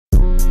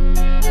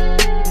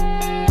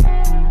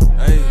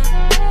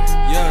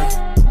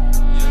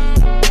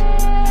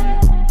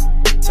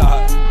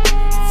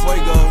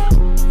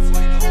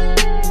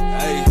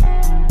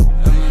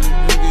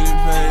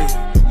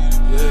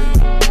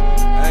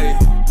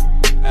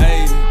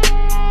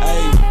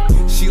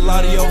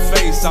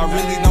face, I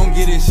really don't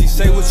get it. She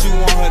say what you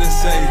want her to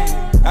say.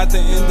 At the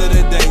end of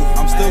the day,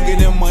 I'm still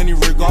getting money.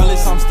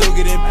 Regardless, I'm still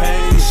getting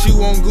paid. She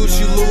want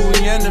Gucci,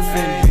 Louis, and the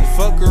Fendi.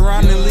 Fuck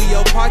around and leave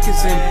your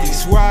pockets empty.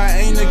 Swear I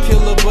ain't a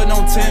killer, but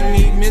don't tempt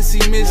me. Missy,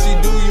 do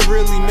you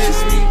really miss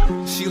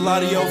me? She lie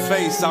to your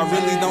face, I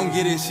really don't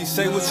get it. She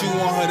say what you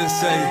want her to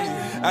say.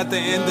 At the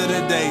end of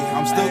the day,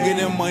 I'm still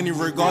getting money.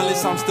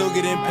 Regardless, I'm still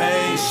getting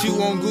paid. She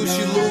want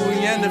Gucci, Louis,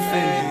 and the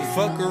Fendi.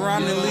 Fuck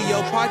around and leave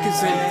your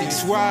pockets empty.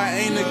 Swear I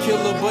ain't a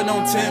killer, but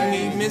don't tempt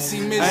me. Missy,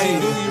 do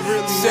you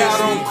really miss me? Say I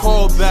don't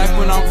call back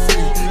when I'm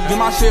free. Get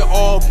my shit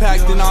all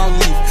packed and I'll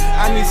leave.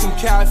 I need some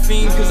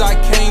caffeine cause I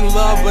can't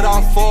love, but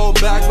I fall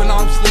back when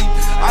I'm asleep.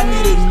 I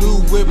need a new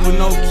whip with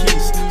no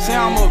keys. Say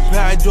I'm a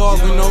bad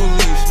dog with no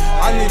leash.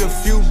 I need a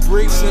few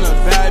bricks and a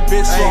bad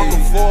bitch so I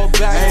can fall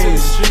back to the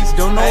streets.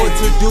 Don't know what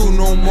to do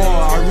no more.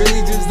 I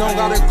really just don't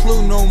got a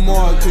clue no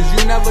more. Cause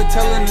you never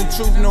telling the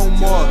truth no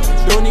more.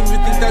 Don't even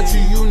think that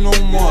you no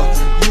more.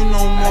 You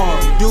no more,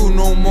 do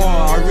no more.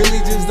 I really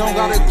just don't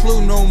got a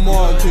clue no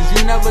more. Cause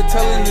you never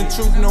telling the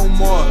truth no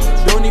more.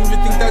 Don't even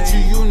think that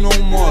you no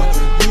more.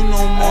 You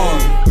no more.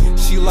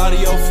 She lie to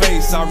your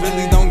face, I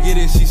really don't get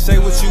it. She say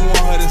what you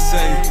want her to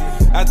say.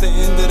 At the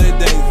end of the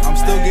day, I'm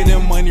still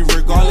getting money.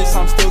 Regardless,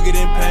 I'm still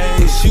getting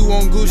paid. She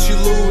want Gucci,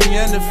 Louis,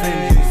 and the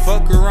Fendi.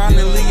 Fuck around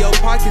and leave your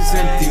pockets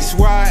empty.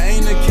 Swear I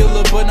ain't a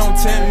killer, but don't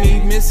tempt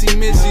me. Missy,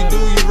 do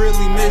you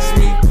really miss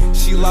me?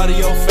 She lie to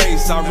your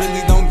face, I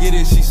really don't get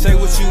it. She say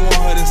what you want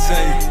her to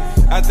say.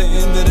 At the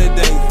end of the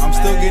day, I'm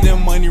still getting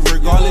money.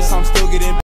 Regardless, I'm still getting paid.